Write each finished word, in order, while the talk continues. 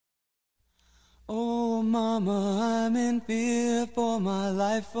Mama, I'm in fear for my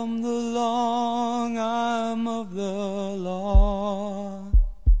life from the long arm of the law.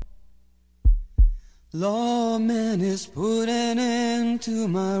 Lawman is putting into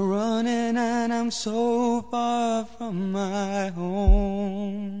my running, and I'm so far from my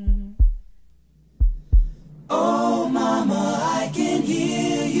home. Oh, Mama, I can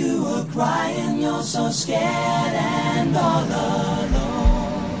hear you a-crying. You're so scared and all alone.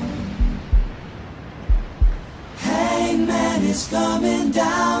 Hangman is coming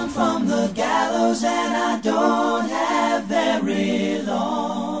down from the gallows, and I don't have very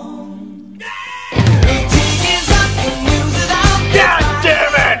long. God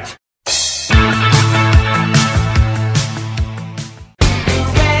damn it!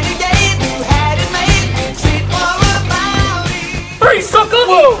 Renegade, you had it made. Treat more about it. Free sucker!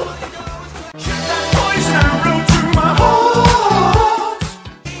 Whoa! Poison road to my heart.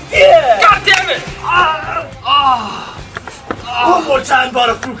 Yeah! God damn it! One more time,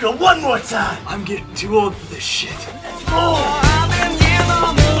 Bottaphookoe, one more time! I'm getting too old for this shit. Oh. I've been here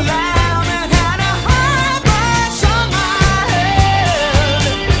on the line and had a high price on my head.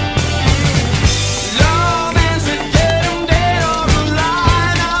 Love and said get him dead or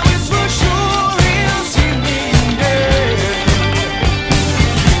alive. Now it's for sure he'll see me dead.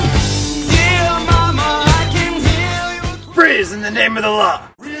 Dear Mama, I can hear you. Freeze in the name of the law!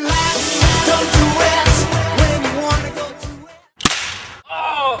 Relax, don't do it when you wanna go to it.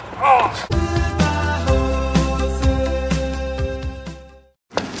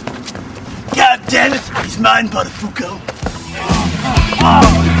 God damn it! He's mine, Bottaphookoe!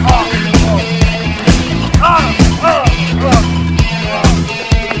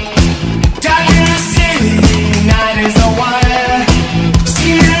 Dark in the city, night is a wire.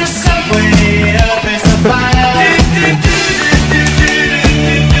 Steam in the subway, up is a fire.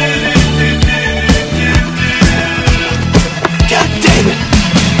 God damn it!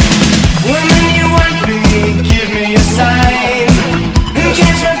 Woman, you want me, give me a sign. And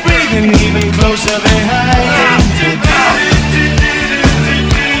catch my breathing even closer behind.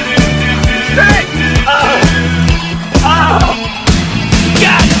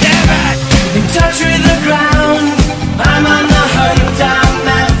 God damn it! In touch with the ground, I'm on the hunt, I'm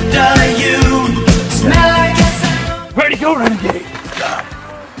after you. Smell like a sandal. Ready to go, Renegade! He's gone.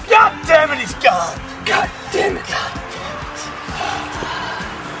 God damn it, he's gone! God damn it! God damn it!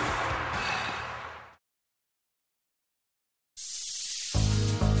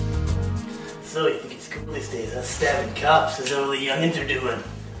 So, you think it's cool these days, huh? Stabbing cops, as all the youngins are doing.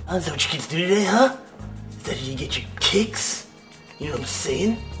 Oh, is that what you kids do today, huh? Is that how you get your kicks? You know what I'm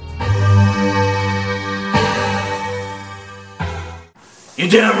saying? You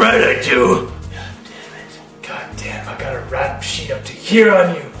damn right I do! God damn it. God damn, I got a rap sheet up to here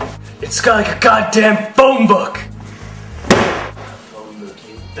on you. It's got like a goddamn phone book. Phone book,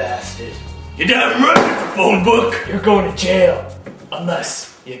 you bastard. You damn right it's a phone book! You're going to jail. Unless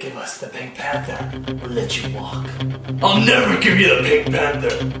you give us the Pink Panther, we'll let you walk. I'll never give you the Pink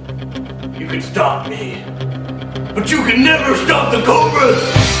Panther. You can stop me, but you can never stop the Cobras!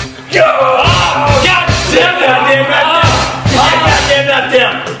 God damn it!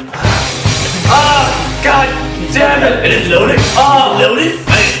 God damn it! It is loaded! Loaded? I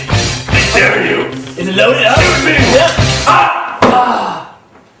dare you! Is it loaded? Shoot me!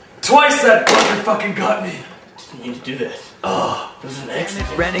 Twice that fucker fucking got me. Didn't need to do that. Oh, it was an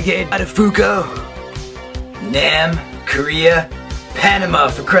accident. Renegade, Bottaphookoe, Nam, Korea, Panama,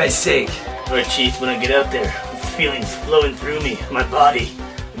 for Christ's sake. Alright, Chief, when I get out there, with feelings flowing through me, my body,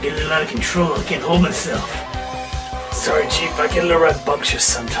 I get a little out of control, I can't hold myself. Sorry, Chief, I get a little rambunctious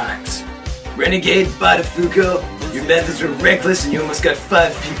sometimes. Renegade, Bottaphookoe, your methods were reckless and you almost got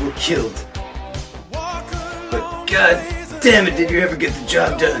 5 people killed. But god damn it, did you ever get the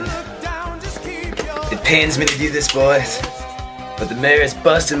job done? It pains me to do this, boys, but the mayor is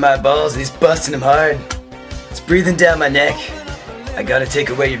busting my balls and he's busting them hard. It's breathing down my neck. I gotta take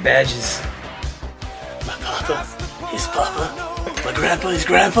away your badges. My papa, his papa, my grandpa, his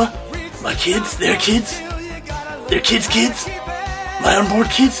grandpa, my kids, their kids, their kids' kids, my onboard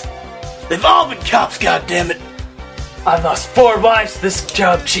kids. They've all been cops, goddammit. I've lost 4 wives to this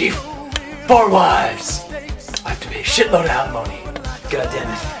job, Chief. 4 wives. I have to pay a shitload of alimony. God damn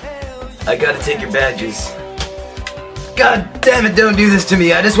it. I gotta take your badges. God damn it, don't do this to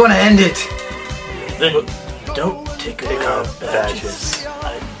me. I just want to end it. Then don't take our badges.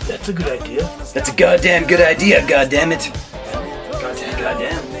 That's a good idea. That's a goddamn good idea, god damn it.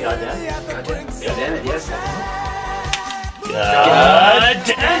 Goddamn. God damn it, yes. God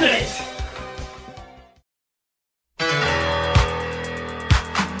damn it!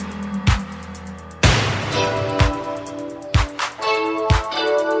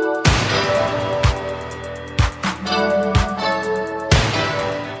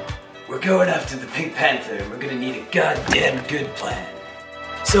 Pink Panther, and we're gonna need a goddamn good plan.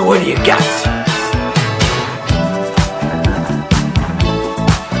 So what do you got?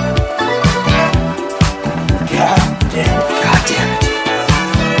 God damn it.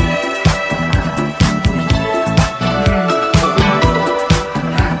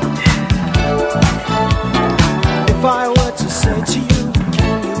 If I were to say to you,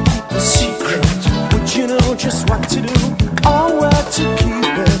 can you keep the secret? Would you know just what to do or where to keep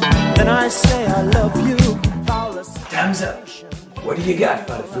it? Then I say I love you. Time's up. What do you got,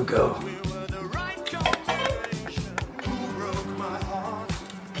 Bottaphookoe?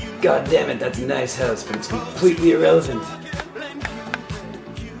 God damn it, that's a nice house, but it's completely irrelevant.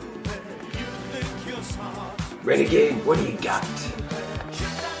 Renegade, what do you got?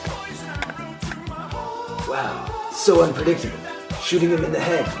 Wow, so unpredictable. Shooting him in the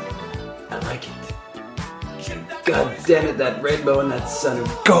head. I like it. And God damn it, that rainbow and that sun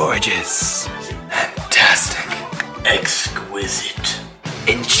are gorgeous. Fantastic. Exquisite.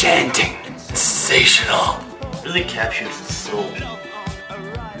 Enchanting. Sensational. Really captures the soul.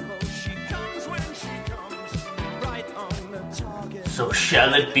 So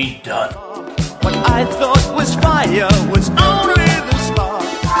shall it be done? What I thought was fire was only the spark.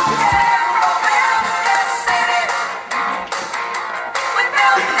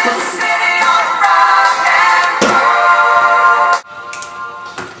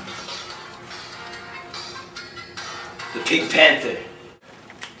 The Pink Panther.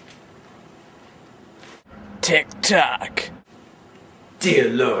 Tick-tock. Dear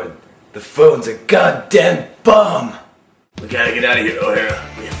Lord, the phone's a goddamn bomb. We gotta get out of here, O'Hara.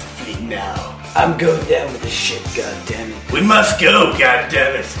 We have to flee now. I'm going down with the ship, goddammit. We must go,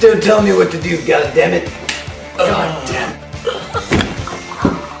 goddammit. Don't tell me what to do, goddammit. Goddamn.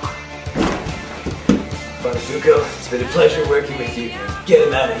 Bottaphookoe, it's been a pleasure working with you. Get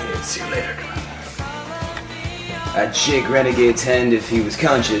him out of here. See you later, come on. I'd shake Renegade's hand if he was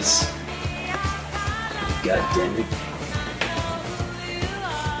conscious. Goddammit.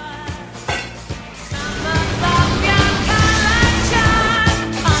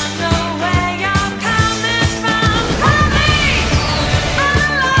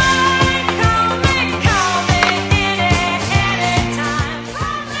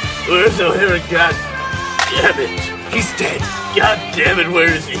 Where's O'Hara? God damn it. He's dead. God damn it,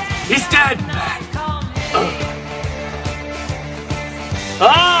 where is he? He's dead!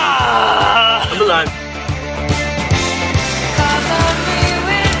 Ah! I'm alive. Cover me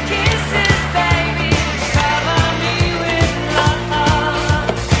with kisses, baby. Cover me with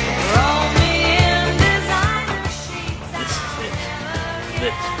love. Roll me in designer sheets. This is it.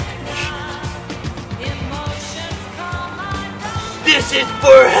 Let's finish it. Emotions come and go. This is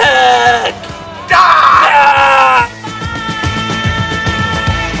for heck! Ah!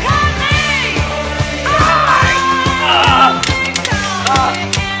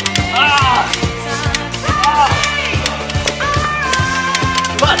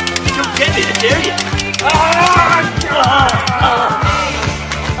 What? You get me to dare you?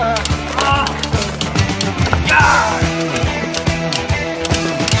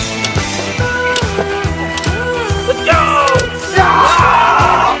 Let's go!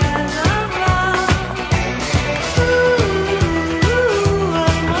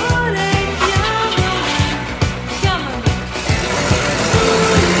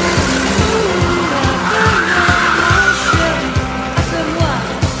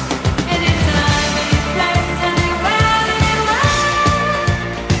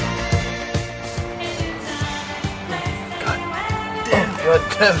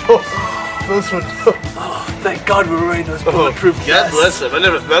 Those were... Oh, thank God we were wearing those bulletproof God vests. bless them. I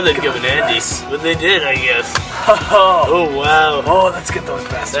never thought they'd give an Andes, but they did, I guess. Oh, wow. Oh, let's get those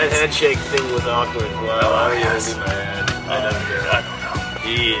bastards. That handshake thing was awkward. Wow. Oh, yes. I don't know. I don't know.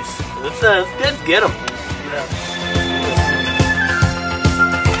 Jeez. Let's get them.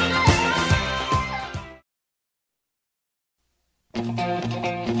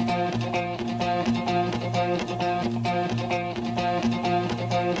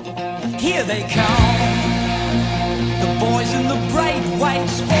 Here they come, the boys in the bright white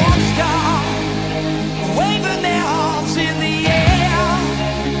sports car, waving their arms in the air.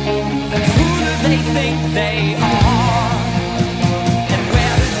 Who do they think they are?